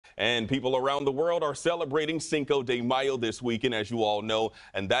And people around the world are celebrating Cinco de Mayo this weekend, as you all know,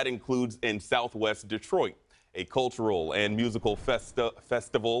 and that includes in Southwest Detroit. A cultural and musical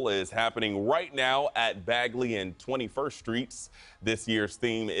festival is happening right now at Bagley and 21st Streets. This year's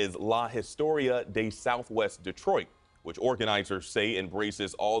theme is La Historia de Southwest Detroit, which organizers say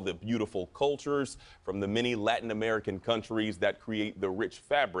embraces all the beautiful cultures from the many Latin American countries that create the rich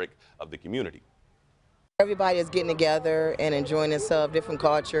fabric of the community. Everybody is getting together and enjoying themselves, different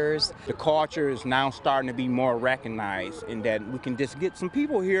cultures. The culture is now starting to be more recognized, in that we can just get some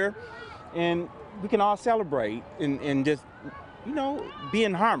people here and we can all celebrate and just, be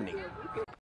in harmony.